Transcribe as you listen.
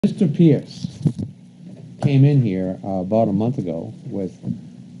Mr. Pierce came in here about a month ago with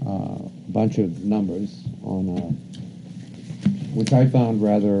a bunch of numbers on, which I found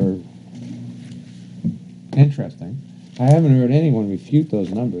rather interesting. I haven't heard anyone refute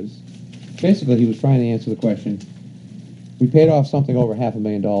those numbers. Basically, he was trying to answer the question, we paid off something over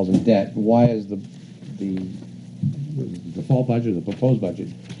 $500,000 in debt. Why is the default budget, the proposed budget,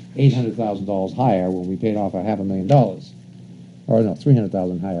 $800,000 higher when we paid off $500,000? Or no,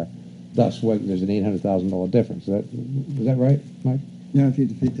 $300,000 higher. Thus, there's an $800,000 difference. Is that right, Mike? Yeah, if you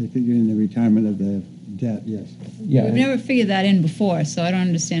figure in the retirement of the debt, yes. Yeah. We've never figured that in before, so I don't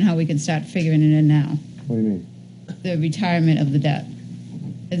understand how we can start figuring it in now. What do you mean? The retirement of the debt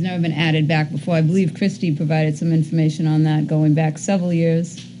has never been added back before. I believe Christie provided some information on that going back several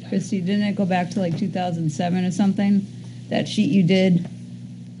years. Christie, didn't it go back to like 2007 or something? That sheet you did?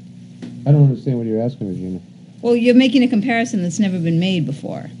 I don't understand what you're asking, Regina. Well, you're making a comparison that's never been made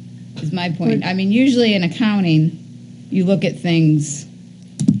before, is my point. I mean, usually in accounting, you look at things,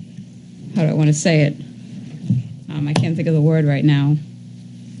 how do I want to say it? I can't think of the word right now.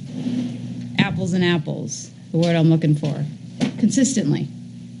 Apples and apples, the word I'm looking for. Consistently.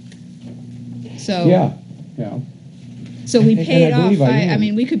 So Yeah. So we paid off. I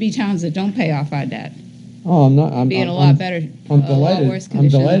mean, we could be towns that don't pay off our debt. Oh, I'm not. Be in a lot better, a lot worse I'm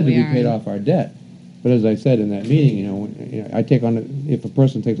condition delighted than we that we are paid in. off our debt. But as I said in that meeting, I take on, if a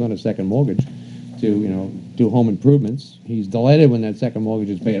person takes on a second mortgage to, do home improvements, he's delighted when that second mortgage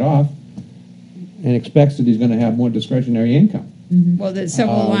is paid off and expects that he's going to have more discretionary income. Mm-hmm. Well, there's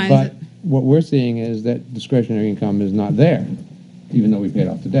several lines. But what we're seeing is that discretionary income is not there, even though we paid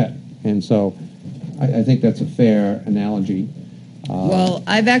off the debt. And so I think that's a fair analogy. Well,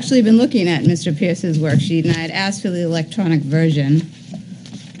 I've actually been looking at Mr. Pierce's worksheet, and I had asked for the electronic version,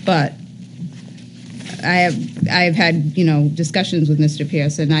 but I have had, discussions with Mr.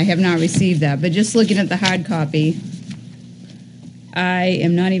 Pierce, and I have not received that. But just looking at the hard copy, I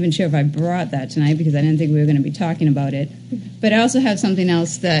am not even sure if I brought that tonight because I didn't think we were going to be talking about it. But I also have something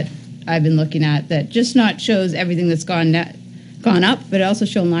else that I've been looking at that just not shows everything that's gone up, but it also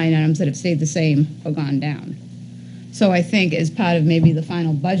shows line items that have stayed the same or gone down. So I think as part of maybe the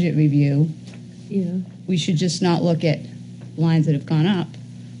final budget review, we should just not look at lines that have gone up,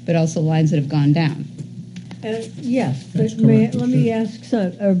 but also lines that have gone down. Yes, but let me ask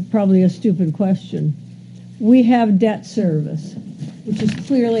probably a stupid question. We have debt service, which is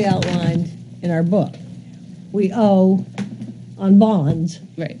clearly outlined in our book. We owe on bonds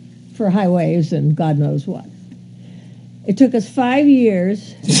Right. for highways and God knows what. It took us 5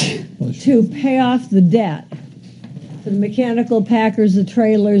 years to pay off the debt for the mechanical packers, the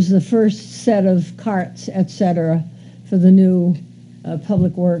trailers, the first set of carts, etc., for the new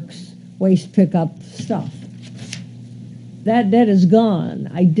public works waste pickup stuff. That debt is gone.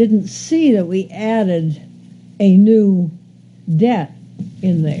 I didn't see that we added a new debt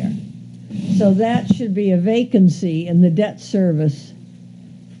in there. So that should be a vacancy in the debt service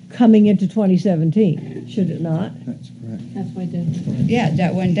coming into 2017, should it not? That's correct. That's why I did. Yeah,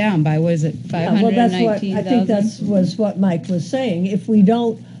 debt went down by, what is it, 519,000? I think was what Mike was saying. If we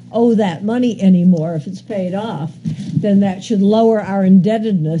don't owe that money anymore, if it's paid off, then that should lower our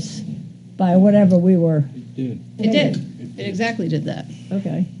indebtedness by whatever we were. It did. It exactly did that.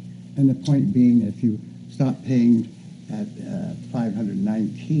 Okay. And the point being, if you stop paying at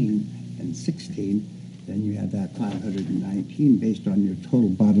 519 and 16, then you have that 519 based on your total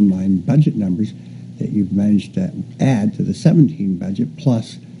bottom line budget numbers that you've managed to add to the 17 budget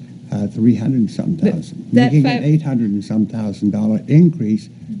plus 300 and some thousand, making an 800 and some $1,000 increase,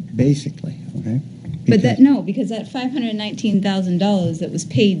 basically. Okay. But because that $519,000 that was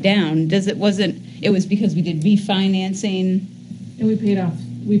paid down, it was because we did refinancing. And we paid off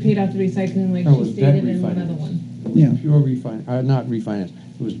the recycling like she stated in one other one. Yeah. Pure refinance, not refinance.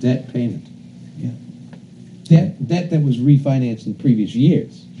 It was debt payment. Yeah. Debt that was refinanced in previous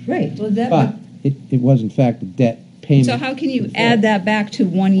years. Right. Well, But it was in fact a debt payment. So how can you add that back to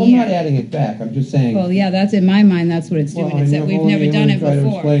 1 I'm year? not adding it back. I'm just saying. Well, yeah, that's in my mind. That's what it's doing. It's that we've never done it Try to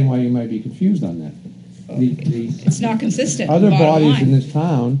before. explain why you might be confused on that. It's not consistent. Other bottom bodies line. in this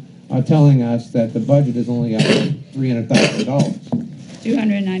town are telling us that the budget is only up $300,000.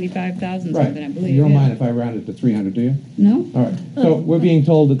 295,000 Right. something, I believe. You don't yeah. mind if I round it to 300, do you? No. All right. So we're being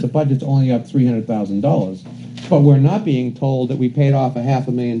told that the budget's only up $300,000, but we're not being told that we paid off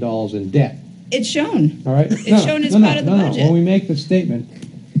 $500,000 in debt. It's shown. All right. It's shown as part of the budget. When we make the statement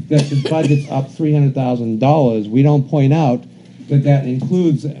that the budget's up $300,000, we don't point out that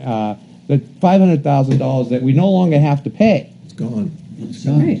includes the $500,000 that we no longer have to pay. It's gone.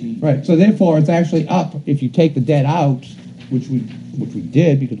 Right. Right. So therefore, it's actually up if you take the debt out, which we which we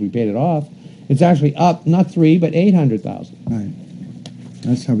did because we paid it off, it's actually up not 3 but 800,000. Right.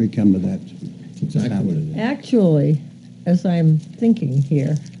 That's how we come to that. Exactly what it is. Actually, as I'm thinking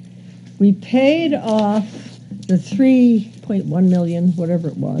here, we paid off the 3.1 million, whatever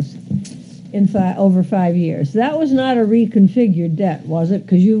it was, in over 5 years. That was not a reconfigured debt, was it?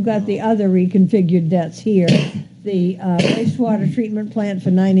 Because you've got the other reconfigured debts here. The wastewater treatment plant for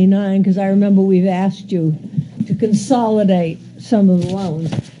 99, because I remember we've asked you to consolidate some of the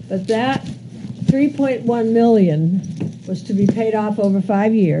loans. But that 3.1 million was to be paid off over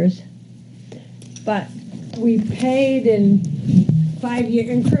 5 years. But we paid in 5-year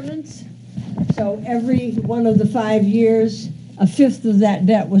increments. So every one of the 5 years, a fifth of that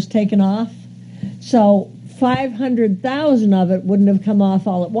debt was taken off. So 500,000 of it wouldn't have come off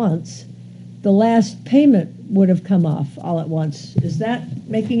all at once. The last payment would have come off all at once. Is that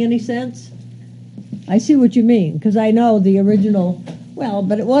making any sense? I see what you mean, because I know the original, well,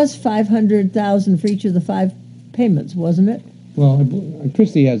 but it was 500,000 for each of the 5 payments, wasn't it? Well,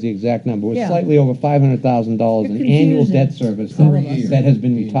 Christie has the exact number. It was Yeah. slightly over $500,000 in You're annual confusing debt service all of us. that has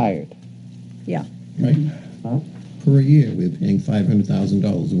been retired. Yeah, Right. Huh? Per year, we're paying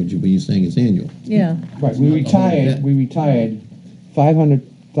 $500,000, which you're saying is annual. yeah. Right, we retired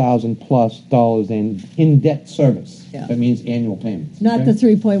 $500,000 plus dollars in debt service. Yeah. That means annual payments. Not okay? the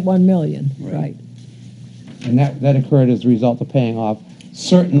 3.1 million, right? And that occurred as a result of paying off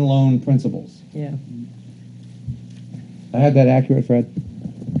certain loan principals. Yeah. I had that accurate, Fred?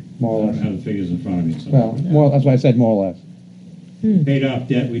 More I or don't less. have the figures in front of me, so. Well, more, that's why I said more or less. Paid off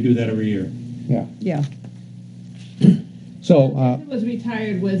debt, we do that every year. Yeah. Yeah. So, What was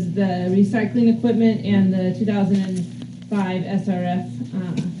retired was the recycling equipment and the 2005 SRF.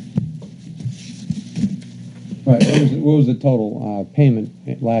 right, what was the total payment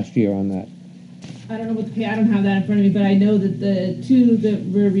last year on that? I don't know what the pay. I don't have that in front of me, but I know that the 2 that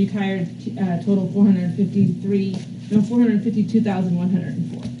were retired total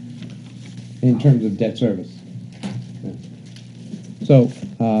 452,104. In terms of debt service. Yeah. So,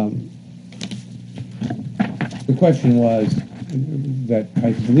 the question was that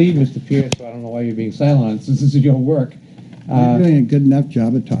I believe, Mr. Pierce, so I don't know why you're being silent since this is your work. You're doing a good enough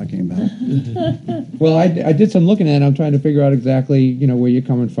job of talking about it. Well, I did some looking at it. I'm trying to figure out exactly, where you're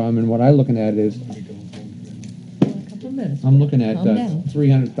coming from, and what I'm looking at is A couple of minutes. I'm looking at Calm down.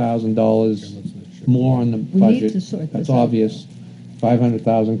 $300,000 more on the We need budget. to sort That's this out. obvious.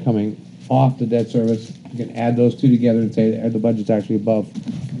 500,000 coming off the debt service. You can add those two together and say the budget's actually above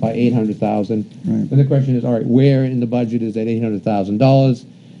by 800,000. Right. Then the question is, all right, where in the budget is that $800,000?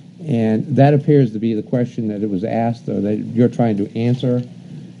 And that appears to be the question that it was asked, or that you're trying to answer.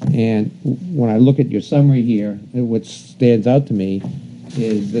 And when I look at your summary here, what stands out to me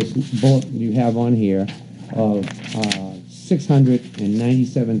is this bullet you have on here of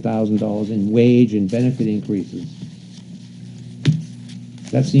 $697,000 in wage and benefit increases.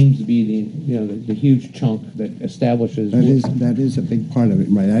 That seems to be the huge chunk that establishes. That is a big part of it,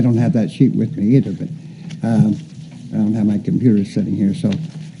 right? I don't have that sheet with me either, but I don't have my computer sitting here, so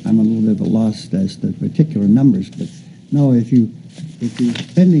I'm a little bit of a loss as to particular numbers. But no, if your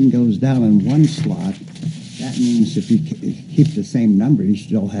spending goes down in one slot, that means if you keep the same number, you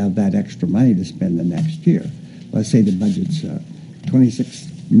still have that extra money to spend the next year. Let's say the budget's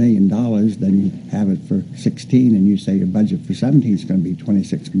 $26 million, then you have it for 16, and you say your budget for 17 is going to be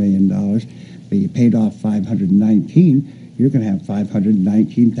 $26 million, but you paid off 519, you're going to have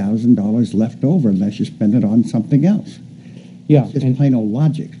 $519,000 left over unless you spend it on something else. Yeah, It's just plain old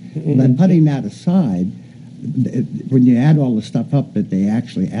logic. But putting that aside, when you add all the stuff up that they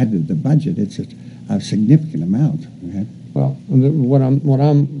actually added to the budget, it's a significant amount. Okay? well, what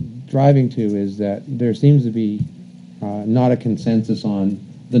I'm driving to is that there seems to be not a consensus on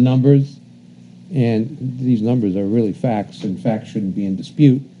the numbers, and these numbers are really facts, and facts shouldn't be in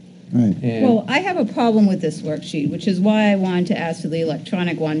dispute. Right. And Well, I have a problem with this worksheet, which is why I wanted to ask for the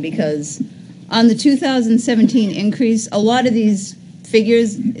electronic one, because on the 2017 increase, a lot of these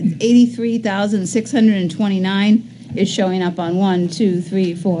figures, 83,629, is showing up on 1, 2,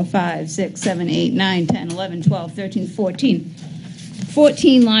 3, 4, 5, 6, 7, 8, 9, 10, 11, 12, 13, 14.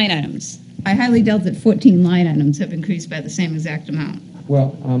 14 line items. I highly doubt that 14 line items have increased by the same exact amount.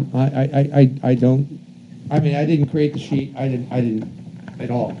 well, I don't. I mean, I didn't create the sheet. I didn't at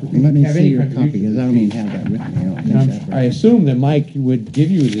all. Let me have see any your copy, contribution because I to don't the even sheet. have that with me. I don't And think that's I right. assume that Mike would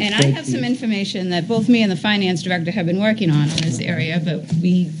give you this. And I have some information that both me and the finance director have been working on this area, but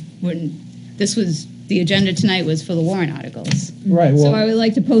we wouldn't. This was the agenda tonight was for the warrant articles. Right. Well, So I would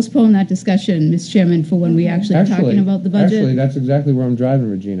like to postpone that discussion, Ms. Chairman, for when we actually are talking about the budget. Actually, that's exactly where I'm driving,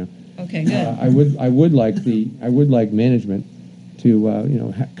 Regina. Okay, good. I would like management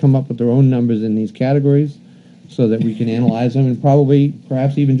to come up with their own numbers in these categories, so that we can analyze them and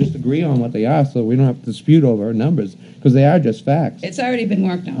perhaps even just agree on what they are, so we don't have to dispute over numbers, because they are just facts. It's already been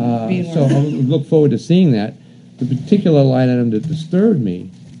worked on. So I look forward to seeing that. The particular line item that disturbed me,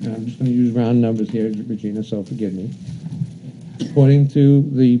 and I'm just going to use round numbers here, Regina, so forgive me. According to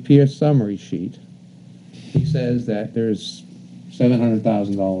the Pierce summary sheet, he says that there's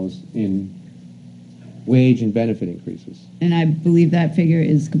 $700,000 in wage and benefit increases. And I believe that figure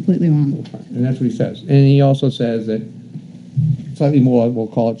is completely wrong. And that's what he says. And he also says that slightly more, we'll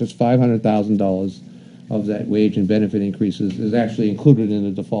call it just $500,000 of that wage and benefit increases is actually included in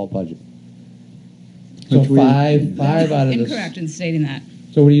the default budget. So Which we- five out of Incorrect in stating that.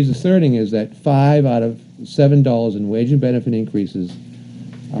 So what he's asserting is that 5 out of $7 in wage and benefit increases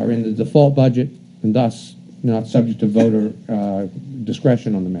are in the default budget, and thus not subject to voter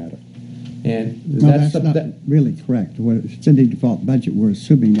discretion on the matter. And No, that's not really correct. When it's in the default budget, we're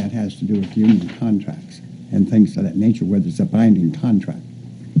assuming that has to do with union contracts and things of that nature, whether it's a binding contract.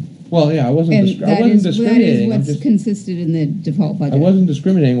 Well, yeah, I wasn't And discriminating. that is I'm what's just, consisted in the default budget. I wasn't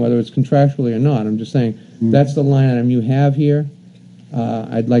discriminating whether it's contractually or not. I'm just saying that's the line item you have here.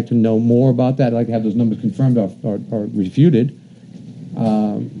 I'd like to know more about that. I'd like to have those numbers confirmed or refuted.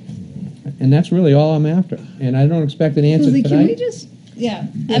 And that's really all I'm after. And I don't expect an answer Susie, tonight. can we just? Yeah,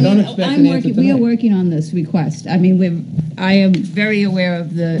 I don't expect an answer We are tonight. working on this request. I mean, I am very aware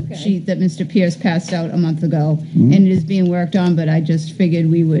of the sheet that Mr. Pierce passed out a month ago, and it is being worked on. But I just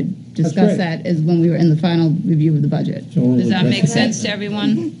figured we would discuss great. that as when we were in the final review of the budget. So we'll Does that address make it. sense to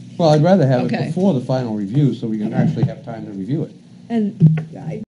everyone? Well, I'd rather have Okay. it before the final review so we can actually have time to review it. And I